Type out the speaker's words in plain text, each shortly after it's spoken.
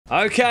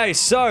Okay,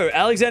 so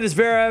Alexander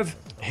Zverev,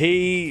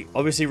 he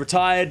obviously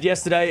retired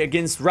yesterday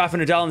against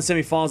Rafael Nadal in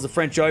the semifinals of the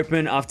French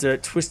Open after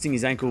twisting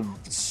his ankle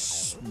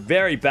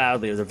very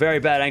badly. It was a very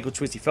bad ankle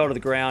twist. He fell to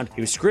the ground.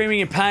 He was screaming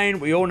in pain.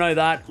 We all know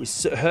that. We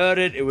heard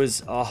it. It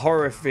was a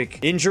horrific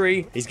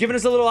injury. He's given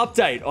us a little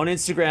update on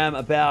Instagram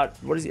about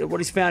what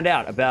he's found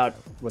out about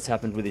what's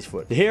happened with his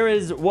foot. Here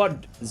is what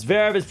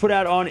Zverev has put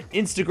out on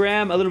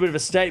Instagram. A little bit of a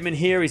statement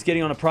here. He's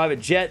getting on a private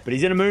jet, but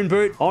he's in a moon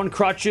boot on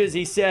crutches.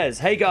 He says,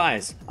 "Hey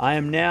guys, I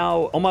am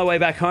now on my way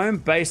back home.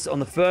 Based on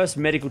the first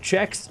medical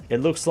checks, it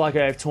looks like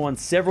I have torn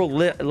several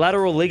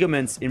lateral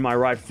ligaments in my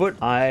right foot.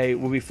 I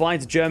will be flying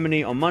to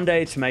Germany on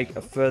Monday to make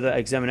further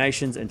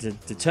examinations and to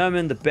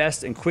determine the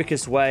best and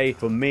quickest way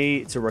for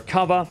me to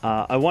recover.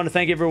 I want to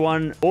thank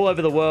everyone all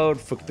over the world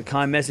for the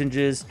kind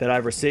messages that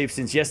I've received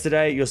since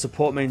yesterday. Your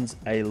support means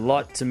a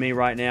lot to me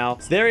right now."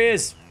 So there he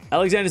is,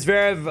 Alexander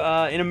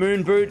Zverev in a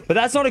moon boot. But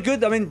that's not a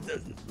good, I mean,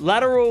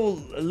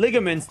 lateral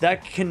ligaments,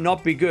 that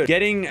cannot be good.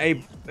 Getting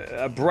a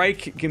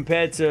break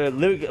compared to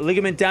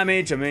ligament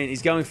damage, I mean,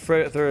 he's going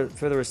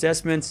further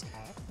assessments.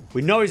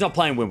 We know he's not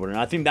playing Wimbledon.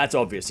 I think that's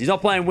obvious. He's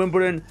not playing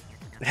Wimbledon.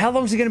 But how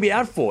long is he going to be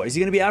out for? Is he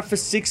going to be out for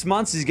 6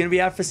 months? Is he going to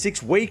be out for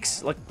 6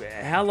 weeks? Like,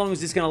 how long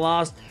is this going to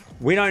last?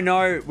 We don't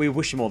know. We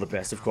wish him all the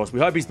best, of course. We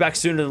hope he's back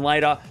sooner than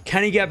later.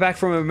 Can he get back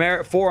for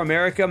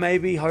America,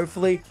 maybe,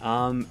 hopefully?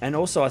 And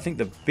also, I think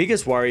the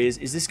biggest worry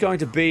is this going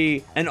to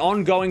be an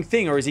ongoing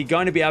thing, or is he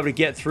going to be able to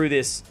get through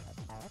this